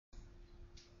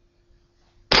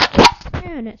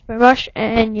And it's my rush,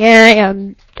 and yeah,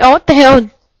 oh, what the hell,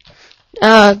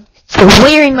 the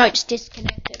Wii remote's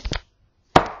disconnected.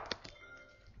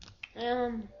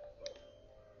 No,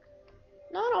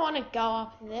 I don't want to go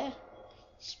up there.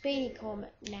 Speedy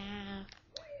Comet, nah.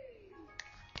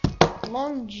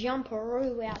 Long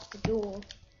jumperoo out the door.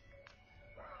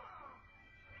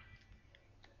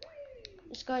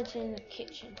 Let's go to the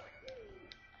kitchen.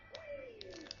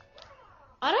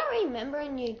 I don't remember a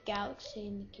new Galaxy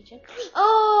in the kitchen.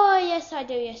 Oh, yes I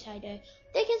do, yes I do. I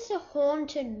think it's the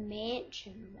Haunted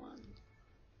Mansion one.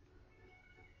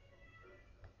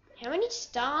 How many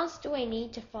stars do we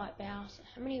need to fight Bowser?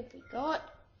 How many have we got?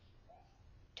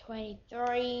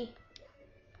 23.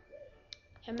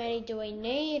 How many do we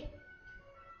need?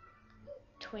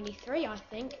 23, I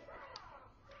think.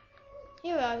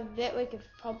 Yeah, I bet we could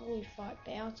probably fight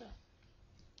Bowser.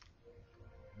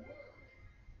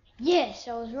 Yes,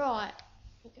 I was right.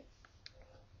 Okay.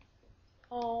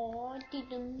 Oh, I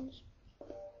didn't.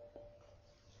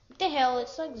 What the hell?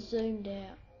 It's like zoomed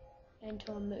out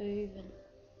into a moving.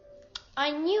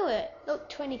 I knew it. Look,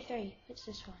 23. What's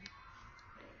this one?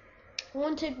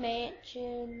 Haunted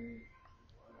Mansion.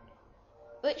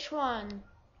 Which one?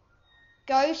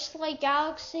 Ghostly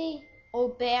Galaxy or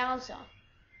Bowser?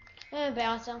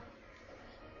 Bowser.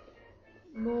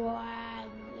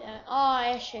 Oh,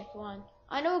 Airship one.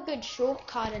 I know a good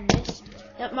shortcut in this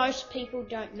that most people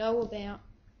don't know about.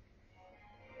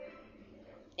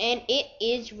 And it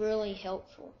is really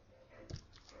helpful.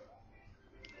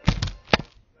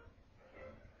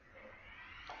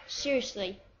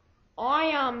 Seriously,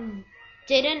 I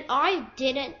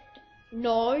didn't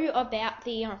know about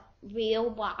the real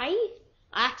way. I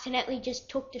accidentally just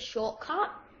took the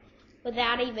shortcut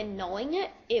without even knowing it.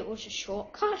 It was a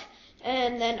shortcut,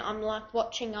 and then I'm like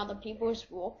watching other people's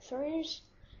walkthroughs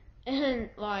and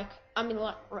like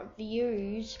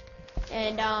reviews,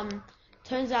 and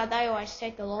turns out they always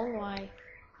take the long way.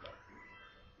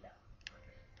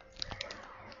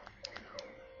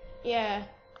 Yeah.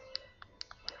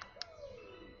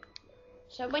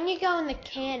 So when you go in the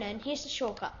cannon, here's the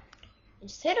shortcut.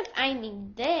 Instead of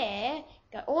aiming there,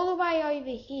 go all the way over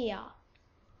here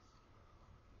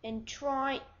and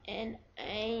try and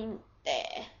aim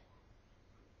there.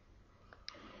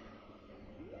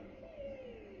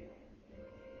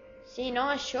 See,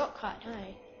 nice shortcut,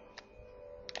 hey?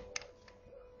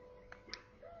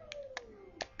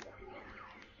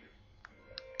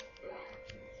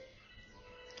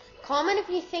 Comment if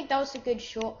you think that was a good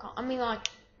shortcut. I mean, like,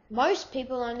 most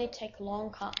people only take long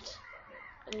cuts.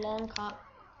 A long cut.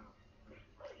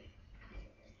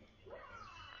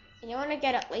 And you want to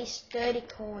get at least 30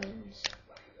 coins.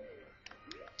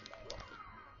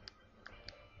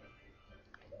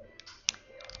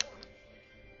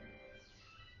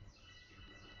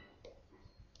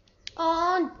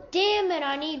 Oh, damn it,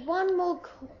 I need one more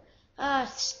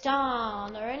star.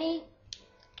 Are there any?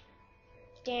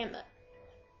 Damn it.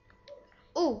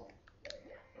 Ooh.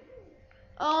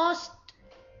 Oh,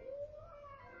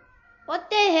 what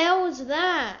the hell was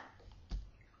that?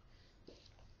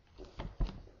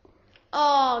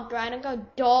 Oh, great, I'm gonna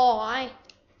die.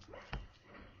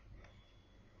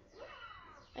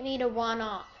 I need a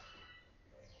 1-up.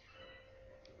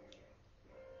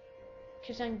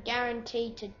 Because I'm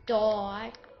guaranteed to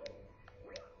die.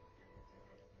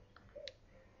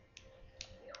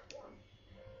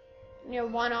 I need a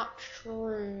 1-up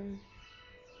shroom.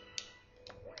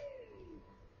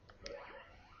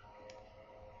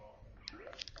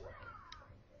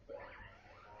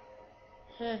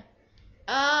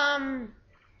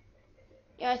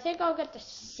 Yeah, I think I'll get the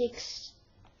 6.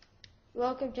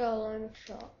 Welcome to a loan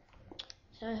shop.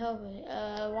 So help me.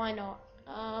 Why not?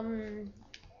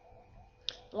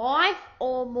 Life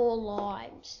or more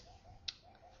lives?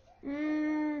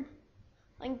 I'm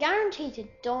guaranteed to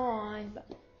die, but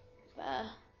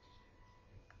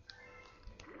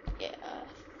yeah,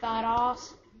 fat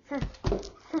ass.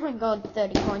 Oh my god,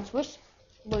 30 coins. Wish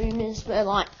boomers were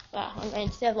like,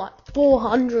 instead of like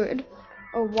 400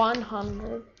 or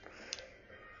 100.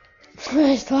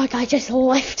 It's like I just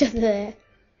left it there.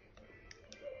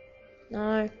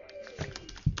 No.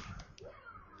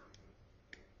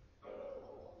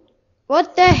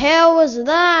 What the hell was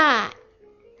that?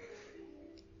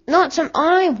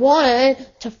 I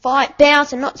wanted to fight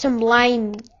Bowser, not some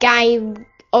lame game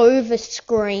over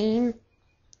screen.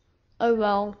 Oh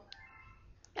well.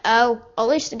 Oh, at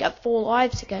least I got 4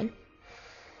 lives again.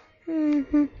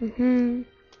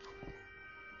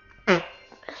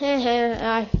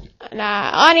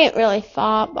 Nah, I didn't really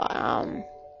fart, but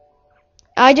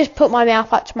I just put my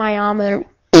mouth up to my arm and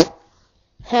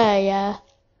hey, yeah.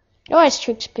 It always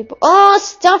tricks people. Oh,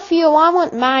 stuff you! I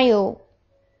want mail.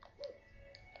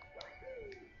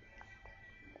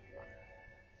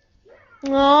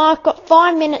 Oh, I've got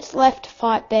 5 minutes left to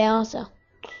fight Bowser.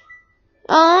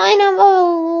 Oh, I never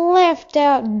left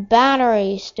out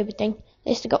battery, stupid thing. At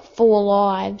least I got 4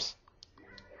 lives.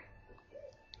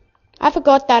 I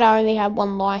forgot that I only had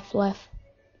 1 life left.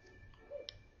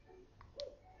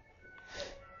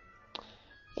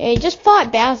 Yeah, just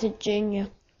fight Bowser Jr.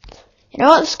 You know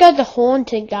what? Let's go to the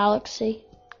Haunted Galaxy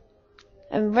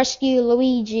and rescue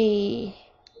Luigi.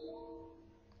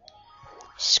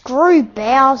 Screw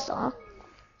Bowser.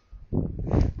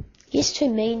 He's too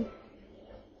mean.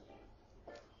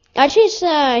 Actually, it's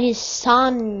his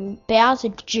son, Bowser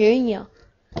Jr.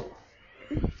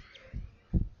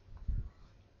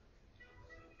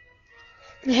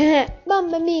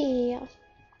 Mamma mia.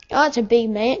 Oh, it's a big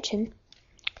mansion.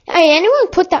 Hey, anyone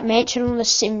put that mansion on The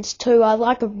Sims 2? I'd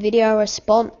like a video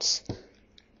response.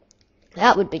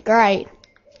 That would be great.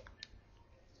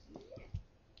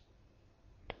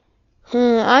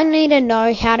 I need to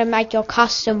know how to make your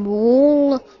custom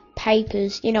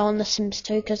wallpapers, you know, on The Sims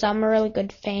 2, because I'm a really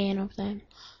good fan of them.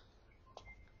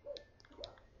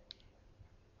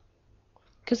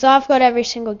 Because I've got every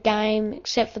single game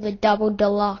except for the Double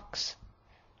Deluxe,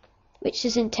 which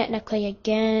isn't technically a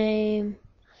game.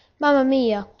 Mamma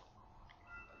mia.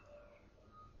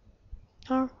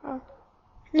 I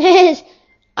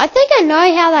think I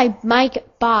know how they make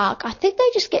it bark. I think they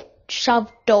just get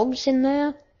shoved dogs in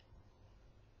there.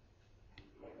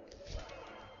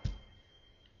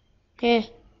 Yeah.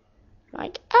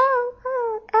 Like,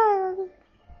 oh.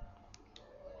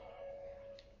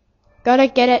 Gotta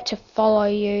get it to follow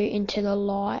you into the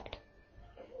light.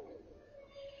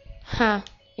 Huh.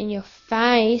 In your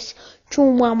face.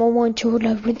 Your mama wants you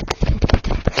to...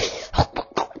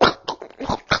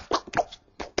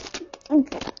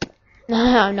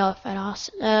 I'm not a fat ass.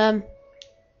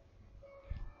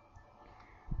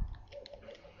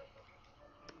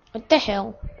 What the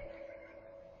hell?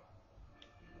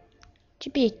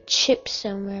 Should be a chip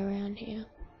somewhere around here.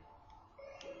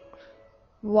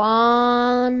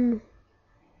 1.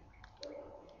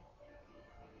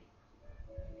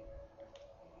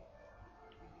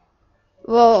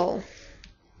 Whoa.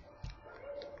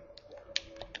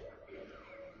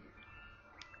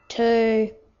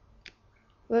 2.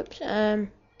 Whoops.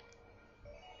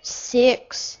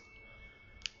 6.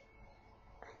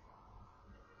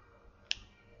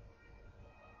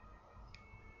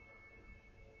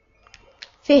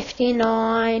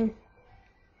 59.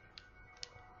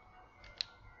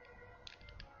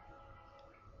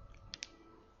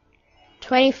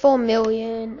 24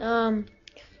 million.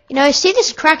 You know, see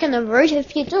this crack in the roof?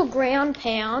 If you do a ground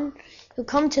pound, you'll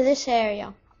come to this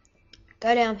area.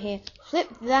 Go down here. Flip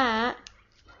that.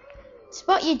 It's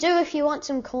what you do if you want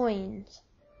some coins.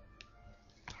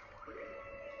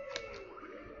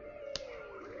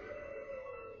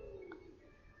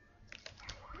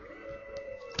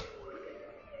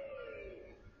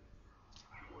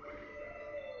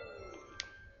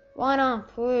 Why not?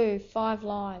 Ooh, 5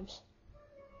 lives.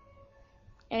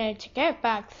 And to get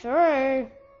back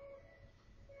through,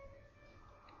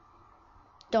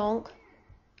 donk,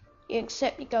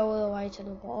 except you go all the way to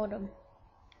the bottom.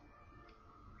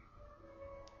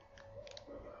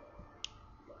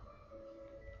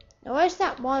 Now where's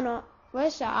that one up?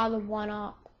 Where's the other one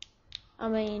up? I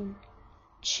mean,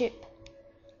 chip.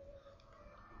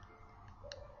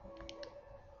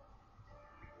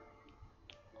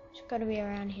 It's got to be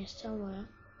around here somewhere.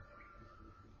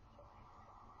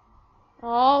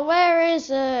 Oh, where is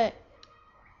it?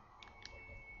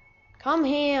 Come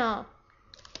here.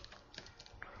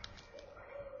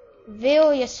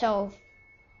 Reveal yourself.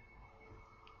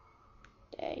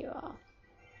 There you are.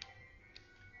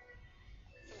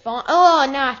 Fine. Oh,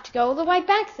 now I have to go all the way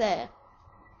back there.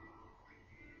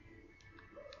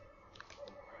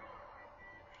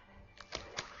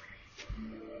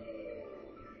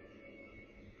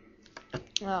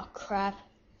 Oh, crap.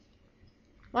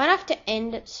 Might have to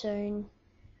end it soon.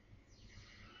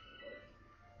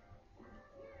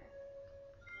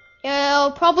 Yeah,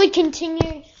 I'll probably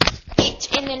continue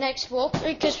it in the next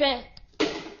walkthrough because we're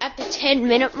at the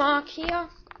 10-minute mark here.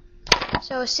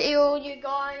 So I'll see all you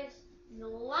guys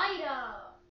later.